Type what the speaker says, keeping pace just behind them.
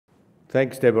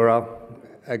Thanks, Deborah.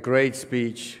 A great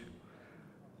speech.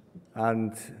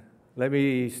 And let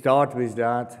me start with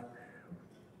that.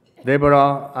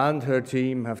 Deborah and her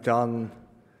team have done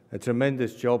a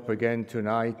tremendous job again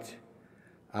tonight,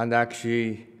 and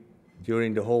actually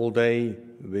during the whole day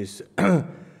with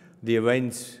the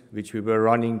events which we were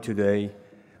running today,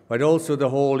 but also the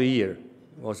whole year.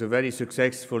 It was a very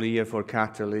successful year for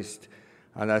Catalyst,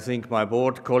 and I think my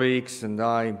board colleagues and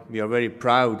I, we are very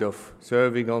proud of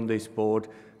serving on this board,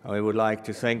 and we would like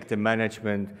to thank the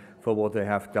management for what they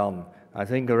have done. I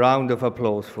think a round of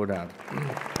applause for that.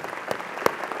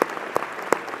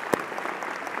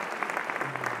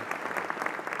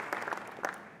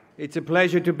 It's a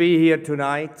pleasure to be here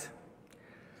tonight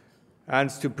and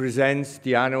to present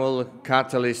the annual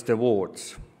Catalyst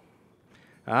Awards.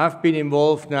 I have been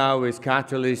involved now with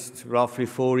Catalyst roughly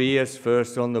 4 years,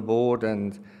 first on the board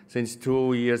and since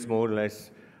 2 years more or less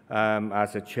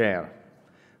as a chair.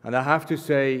 And I have to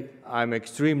say I'm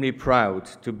extremely proud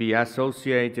to be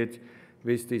associated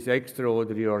with this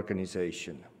extraordinary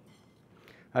organization.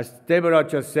 As Deborah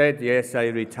just said, yes, I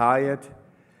retired,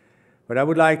 but I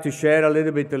would like to share a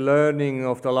little bit the learning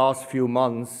of the last few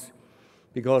months,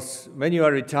 because when you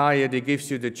are retired, it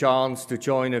gives you the chance to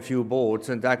join a few boards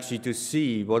and actually to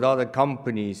see what other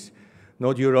companies,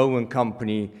 not your own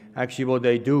company, actually what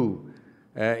they do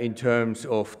in terms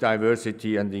of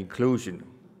diversity and inclusion.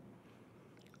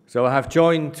 So I have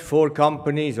joined 4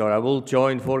 companies, or I will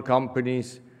join 4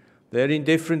 companies. They're in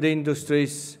different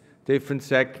industries, different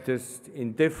sectors,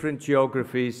 in different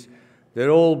geographies. They're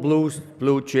all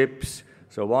blue chips,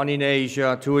 so 1 in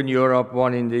Asia, 2 in Europe,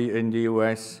 1 in the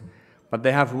US. But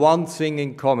they have one thing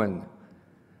in common.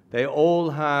 They all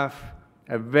have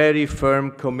a very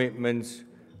firm commitment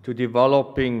to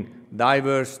developing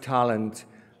diverse talent,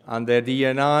 and their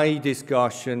D&I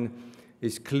discussion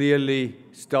is clearly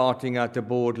starting at the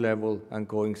board level and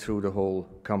going through the whole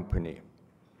company.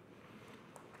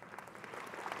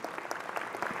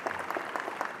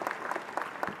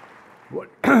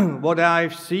 What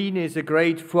I've seen is a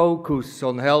great focus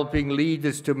on helping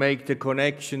leaders to make the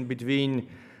connection between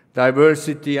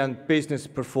diversity and business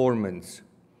performance.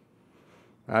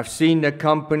 I've seen that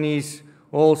companies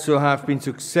also have been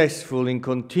successful in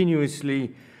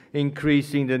continuously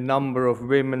increasing the number of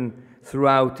women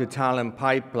throughout the talent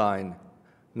pipeline,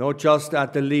 not just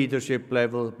at the leadership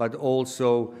level, but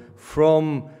also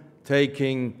from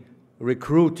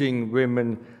recruiting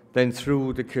women, then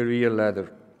through the career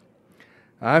ladder.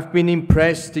 I've been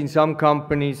impressed in some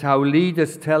companies how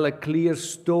leaders tell a clear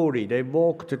story. They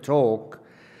walk the talk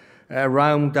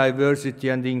around diversity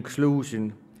and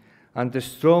inclusion, and the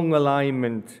strong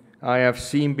alignment I have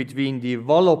seen between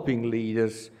developing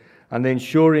leaders and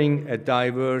ensuring a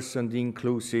diverse and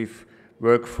inclusive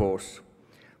workforce.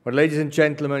 But ladies and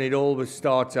gentlemen, it always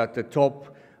starts at the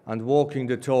top, and walking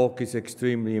the talk is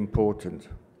extremely important.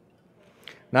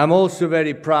 Now, I'm also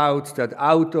very proud that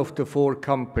out of the 4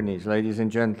 companies, ladies and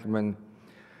gentlemen,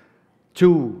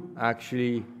 2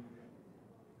 actually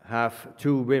have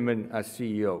 2 women as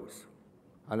CEOs.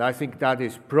 And I think that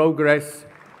is progress,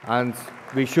 and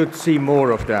we should see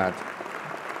more of that.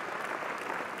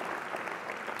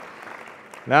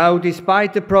 Now,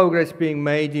 despite the progress being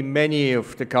made in many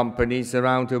of the companies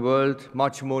around the world,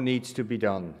 much more needs to be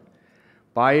done.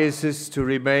 Biases do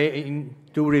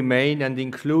remain, and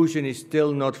inclusion is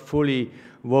still not fully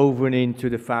woven into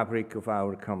the fabric of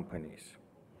our companies.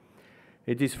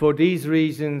 It is for these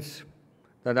reasons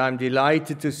that I'm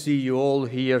delighted to see you all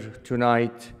here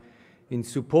tonight in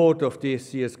support of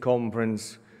this year's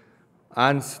conference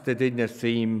and the dinner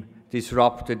theme,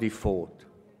 Disrupt the Default.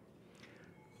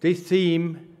 This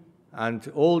theme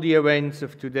and all the events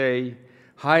of today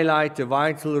highlight the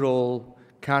vital role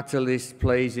Catalyst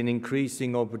plays in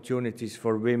increasing opportunities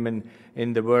for women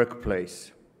in the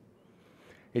workplace.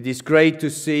 It is great to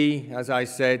see, as I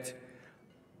said,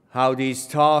 how these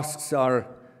tasks are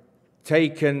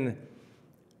taken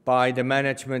by the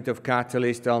management of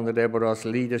Catalyst under Deborah's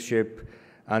leadership,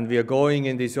 and we are going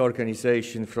in this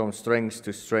organization from strength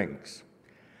to strength.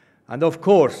 And of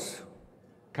course,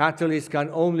 Catalyst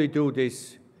can only do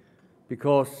this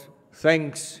because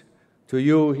thanks to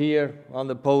you here on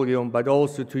the podium, but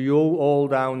also to you all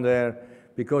down there,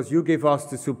 because you give us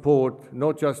the support,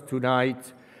 not just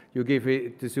tonight, you give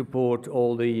it the support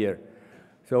all the year.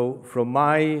 So from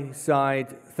my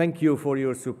side, thank you for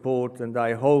your support, and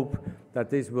I hope that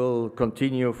this will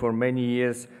continue for many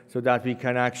years so that we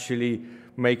can actually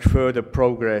make further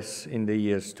progress in the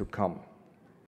years to come.